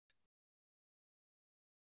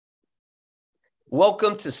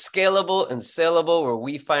Welcome to Scalable and Saleable, where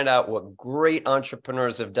we find out what great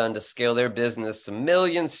entrepreneurs have done to scale their business to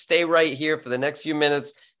millions. Stay right here for the next few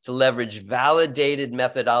minutes to leverage validated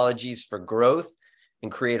methodologies for growth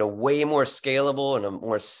and create a way more scalable and a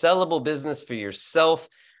more sellable business for yourself.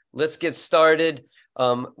 Let's get started.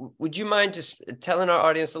 Would you mind just telling our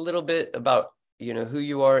audience a little bit about, who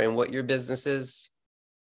you are and what your business is?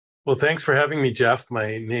 Well, thanks for having me, Jeff.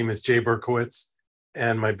 My name is Jay Berkowitz,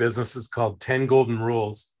 and my business is called 10 Golden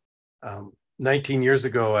Rules. 19 years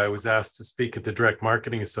ago, I was asked to speak at the Direct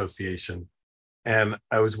Marketing Association, and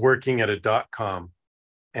I was working at a .com,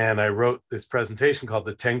 and I wrote this presentation called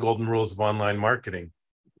the 10 Golden Rules of Online Marketing.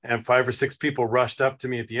 And 5 or 6 people rushed up to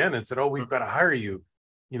me at the end and said, "Oh, we've got to hire you."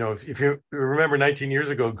 If you remember 19 years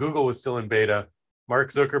ago, Google was still in beta.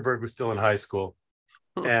 Mark Zuckerberg was still in high school.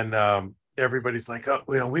 And everybody's like, "Oh,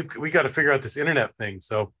 we got to figure out this internet thing."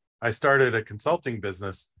 So I started a consulting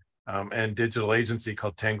business and digital agency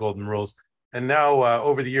called 10 Golden Rules. And now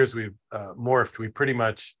over the years, we've morphed. We pretty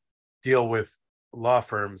much deal with law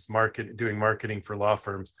firms, doing marketing for law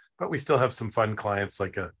firms, but we still have some fun clients.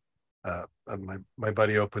 Like my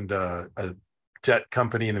buddy opened a jet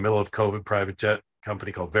company in the middle of COVID, private jet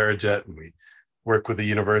company called Verijet, and we work with the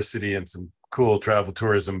university and some cool travel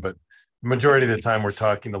tourism. But the majority of the time, we're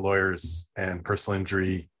talking to lawyers and personal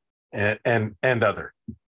injury and other.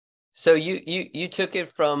 So you took it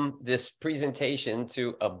from this presentation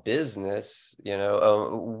to a business.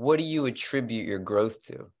 What do you attribute your growth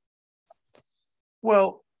to?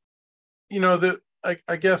 Well,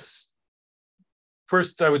 I guess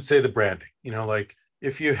first I would say the branding. Like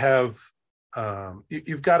if you have,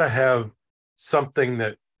 you've got to have something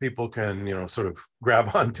that people can, sort of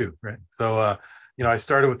grab onto, right? So, I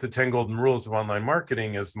started with the 10 Golden Rules of Online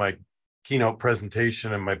Marketing as my keynote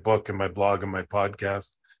presentation and my book and my blog and my podcast.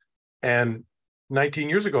 And 19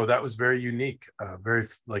 years ago, that was very unique.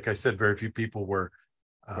 Like I said, very few people were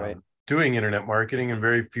doing internet marketing and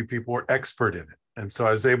very few people were expert in it. And so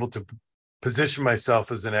I was able to position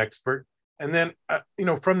myself as an expert. And then,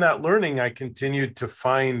 from that learning, I continued to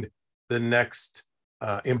find the next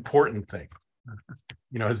important thing,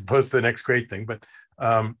 as opposed to the next great thing. But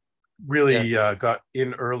really got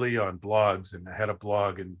in early on blogs, and I had a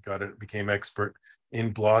blog and became expert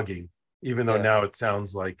in blogging, even though now it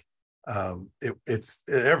sounds like it's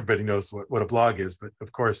everybody knows what a blog is. But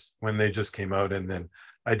of course, when they just came out, and then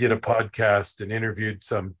I did a podcast and interviewed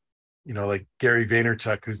some, like Gary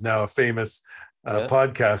Vaynerchuk, who's now a famous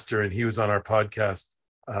podcaster, and he was on our podcast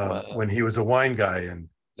when he was a wine guy. And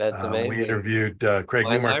that's amazing. We interviewed Craig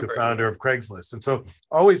Newmark, the founder of Craigslist. And so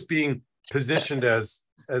always being positioned as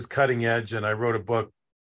cutting edge. And I wrote a book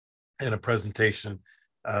and a presentation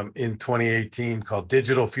in 2018 called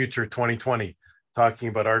Digital Future 2020, talking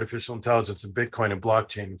about artificial intelligence and Bitcoin and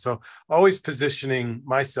blockchain. And so always positioning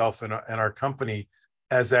myself and our company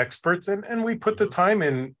as experts. And we put the time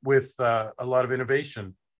in with a lot of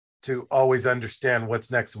innovation to always understand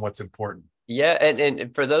what's next and what's important. Yeah.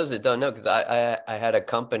 And for those that don't know, because I had a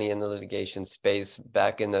company in the litigation space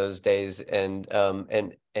back in those days. And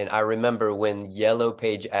I remember when Yellow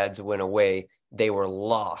Page ads went away, they were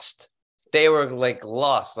lost. They were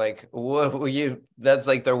lost. What were you? That's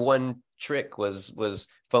like their one trick was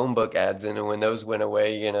phone book ads. And when those went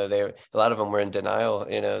away, a lot of them were in denial,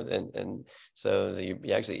 and so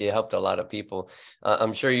you helped a lot of people.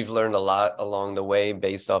 I'm sure you've learned a lot along the way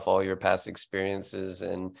based off all your past experiences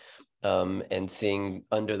and seeing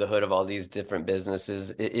under the hood of all these different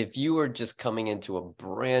businesses. If you were just coming into a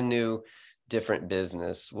brand new, different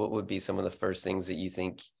business, what would be some of the first things that you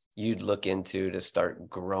think you'd look into to start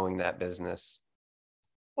growing that business?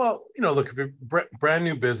 Well, look, if you're brand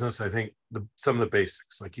new business, I think some of the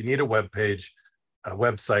basics, like you need a web page, a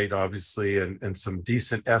website, obviously, and some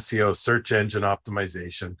decent SEO, search engine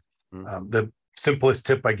optimization. The simplest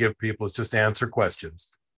tip I give people is just answer questions.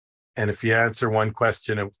 And if you answer one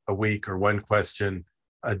question a week or one question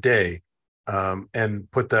a day, and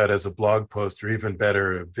put that as a blog post, or even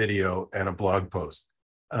better, a video and a blog post.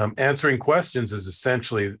 Answering questions is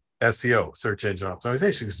essentially SEO, search engine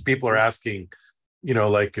optimization, because people are asking,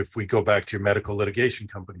 like if we go back to your medical litigation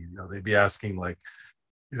company, they'd be asking like,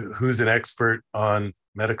 who's an expert on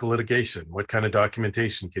medical litigation? What kind of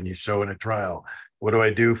documentation can you show in a trial? What do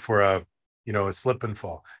I do for a slip and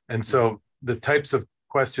fall? And so the types of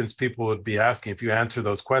questions people would be asking, if you answer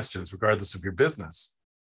those questions, regardless of your business,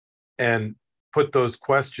 and put those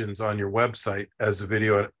questions on your website as a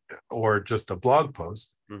video or just a blog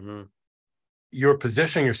post, you're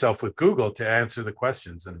positioning yourself with Google to answer the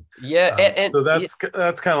questions. And so that's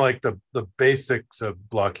kind of like the basics of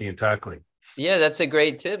blocking and tackling. Yeah, that's a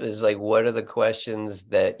great tip, is like, what are the questions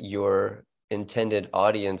that your intended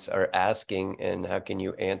audience are asking, and how can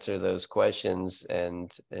you answer those questions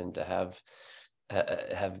and to have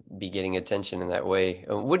be getting attention in that way.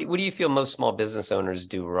 What do you feel most small business owners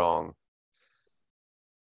do wrong?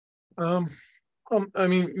 I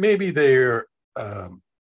mean, maybe they're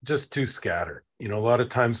just too scattered. You know, a lot of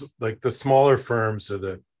times, like the smaller firms or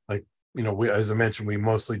the, like, you know, we, as I mentioned, we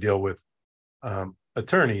mostly deal with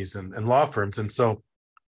attorneys and law firms. And so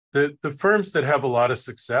the firms that have a lot of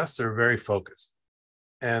success are very focused.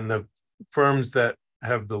 And the firms that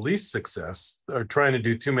have the least success are trying to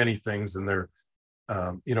do too many things, and they're,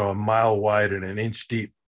 you know, a mile wide and an inch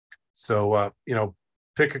deep. So, you know,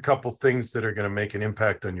 pick a couple things that are going to make an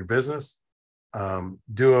impact on your business.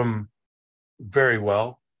 Do them very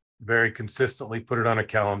well, very consistently, put it on a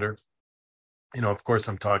calendar. You know, of course,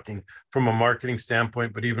 I'm talking from a marketing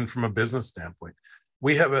standpoint, but even from a business standpoint.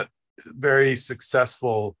 We have a very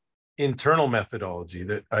successful internal methodology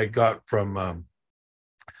that I got from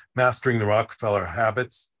Mastering the Rockefeller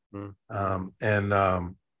Habits.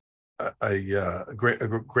 A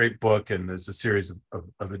great book, and there's a series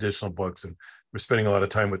of additional books, and we're spending a lot of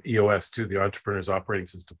time with EOS too, the Entrepreneur's Operating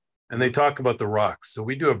System, and they talk about the rocks. So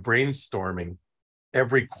we do a brainstorming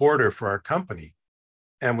every quarter for our company,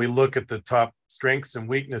 and we look at the top strengths and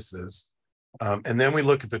weaknesses, and then we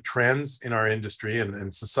look at the trends in our industry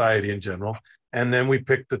and society in general, and then we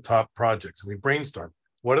pick the top projects and we brainstorm.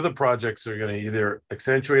 What are the projects that are going to either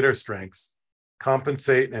accentuate our strengths,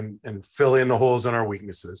 compensate and fill in the holes on our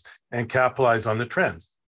weaknesses, and capitalize on the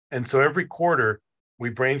trends? And so every quarter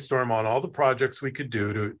we brainstorm on all the projects we could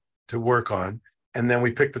do to work on, and then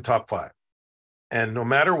we pick the top 5. And no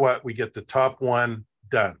matter what, we get the top 1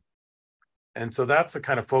 done. And so that's the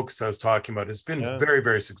kind of focus I was talking about. It's been very,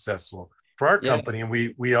 very successful for our company. And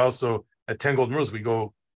we also, at 10 Golden Rules, we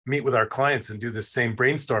go meet with our clients and do the same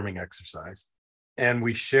brainstorming exercise. And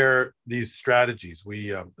we share these strategies.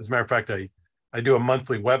 We, as a matter of fact, I do a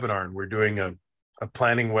monthly webinar, and we're doing a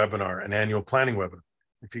planning webinar, an annual planning webinar.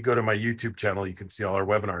 If you go to my YouTube channel, you can see all our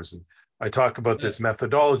webinars. And I talk about this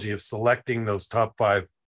methodology of selecting those top 5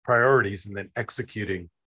 priorities and then executing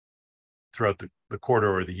throughout the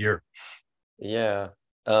quarter or the year. Yeah.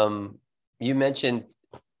 You mentioned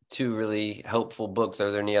 2 really helpful books.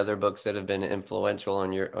 Are there any other books that have been influential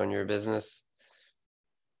on your business?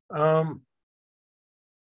 You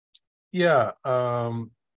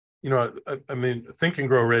know, I mean, Think and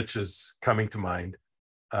Grow Rich is coming to mind.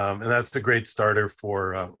 And that's a great starter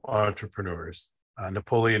for entrepreneurs.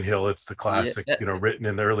 Napoleon Hill, it's the classic, you know, written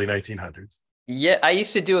in the early 1900s. Yeah, I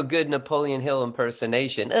used to do a good Napoleon Hill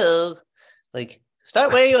impersonation. Oh, like,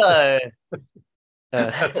 start where you are.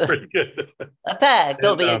 That's pretty good. Attack.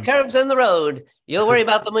 There'll be curves in the road. You'll worry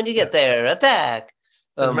about them when you get there. Attack.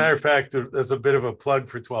 As a matter of fact, there's a bit of a plug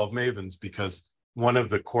for 12 Mavens, because one of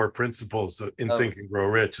the core principles in Think and Grow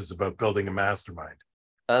Rich is about building a mastermind.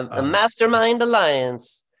 A mastermind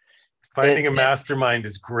alliance. Finding a mastermind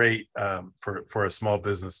is great for a small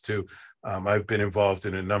business too. I've been involved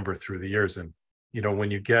in a number through the years, and you know,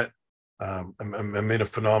 when you get, I'm in a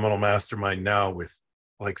phenomenal mastermind now with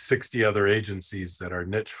like 60 other agencies that are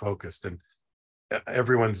niche focused, and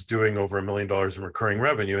everyone's doing over $1 million in recurring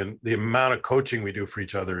revenue, and the amount of coaching we do for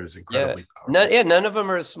each other is incredibly powerful. None of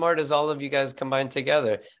them are as smart as all of you guys combined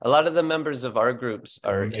together. A lot of the members of our groups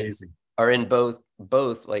are in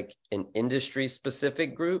both like an industry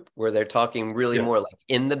specific group where they're talking really more like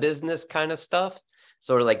in the business kind of stuff,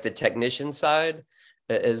 sort of like the technician side,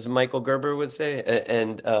 as Michael Gerber would say,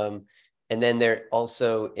 and then they're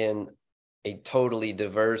also in a totally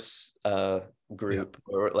diverse group,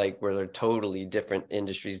 or like where they're totally different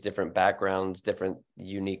industries, different backgrounds, different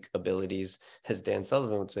unique abilities, as Dan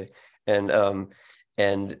Sullivan would say, and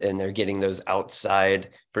they're getting those outside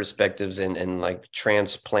perspectives and like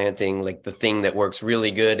transplanting like the thing that works really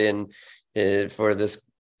good for this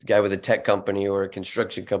guy with a tech company or a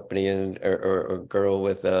construction company, or a girl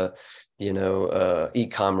with a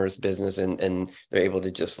e-commerce business, and they're able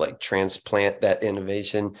to just like transplant that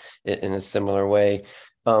innovation in a similar way.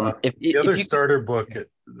 The other starter book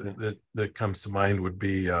that comes to mind would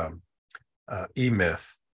be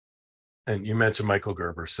E-Myth. And you mentioned Michael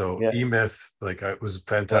Gerber. So E-Myth, like, it was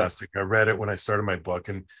fantastic. I read it when I started my book,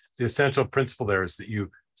 and the essential principle there is that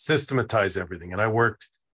you systematize everything. And I worked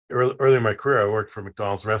early in my career, I worked for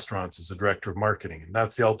McDonald's restaurants as a director of marketing, and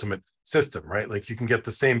that's the ultimate system, right? Like, you can get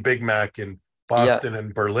the same Big Mac in Boston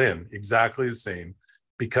and Berlin, exactly the same,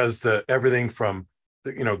 because everything from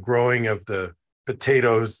the growing of the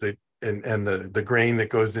potatoes and the grain that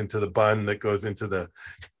goes into the bun, that goes into the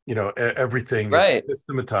everything is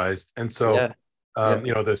systematized. And so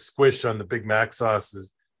the squish on the Big Mac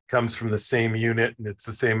sauce comes from the same unit and it's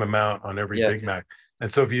the same amount on every Yeah. Big Mac.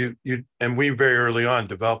 And so if you and we very early on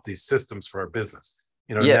developed these systems for our business.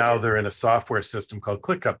 Yeah. Now they're in a software system called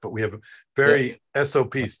ClickUp, but we have a Yeah. very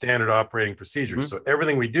SOP, standard operating procedures. So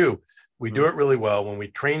everything we do it really well. When we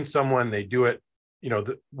train someone, they do it,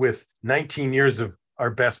 with 19 years of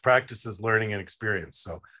our best practices, learning and experience.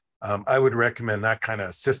 So I would recommend that kind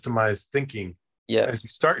of systemized thinking as you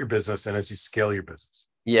start your business and as you scale your business.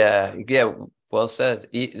 Yeah. Well said.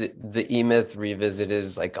 The E-Myth Revisit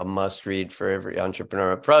is like a must read for every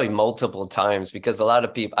entrepreneur, probably multiple times, because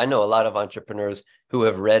I know a lot of entrepreneurs who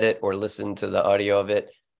have read it or listened to the audio of it,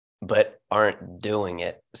 but aren't doing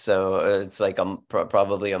it. So it's like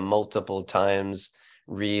probably a multiple times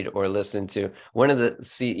read or listen to. One of the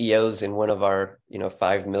CEOs in one of our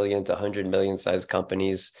 5 million to 100 million size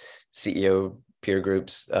companies, CEO peer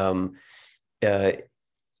groups,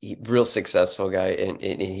 real successful guy, and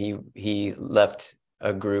he left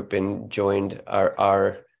a group and joined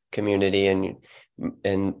our community, and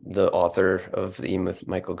the author of the E-Myth,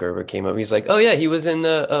 Michael Gerber, came up. He's like, oh yeah, he was in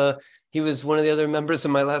the he was one of the other members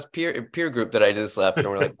of my last peer group that I just left. And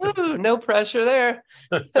we're like, ooh, no pressure there.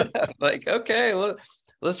 Like, okay, well,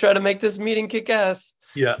 let's try to make this meeting kick ass.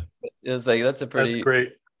 Yeah. It's like, that's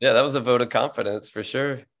great. Yeah, that was a vote of confidence for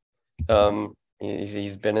sure.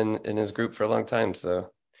 He's been in his group for a long time,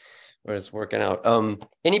 so it's working out.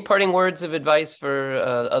 Any parting words of advice for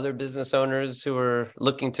other business owners who are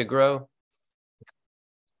looking to grow?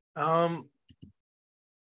 Parting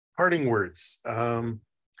words.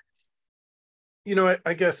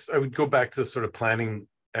 I guess I would go back to the sort of planning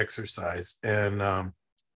exercise, and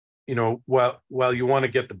while you want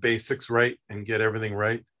to get the basics right and get everything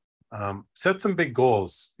right, set some big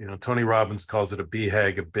goals. Tony Robbins calls it a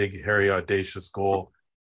BHAG, a big, hairy, audacious goal.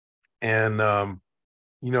 And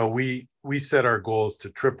we set our goals to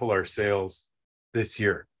triple our sales this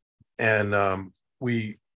year, and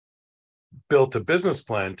we built a business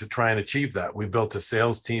plan to try and achieve that. We built a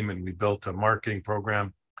sales team and we built a marketing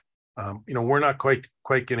program. We're not quite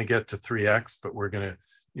going to get to 3x, but we're going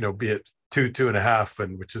to be at 2.5,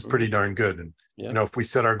 and which is pretty darn good. And if we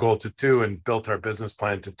set our goal to 2 and built our business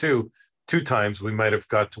plan to 2 times, we might have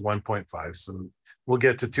got to 1.5. So we'll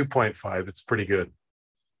get to 2.5. It's pretty good.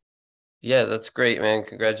 Yeah, that's great, man.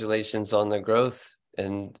 Congratulations on the growth,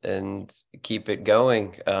 and keep it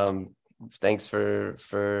going. Thanks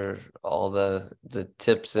for all the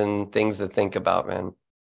tips and things to think about, man.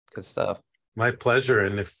 Good stuff. My pleasure.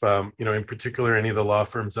 And if in particular, any of the law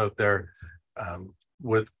firms out there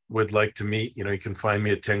would like to meet, you can find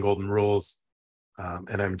me at 10 Golden Rules,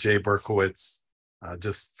 and I'm Jay Berkowitz,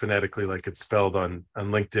 just phonetically like it's spelled on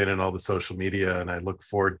LinkedIn and all the social media. And I look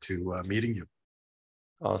forward to meeting you.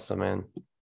 Awesome, man.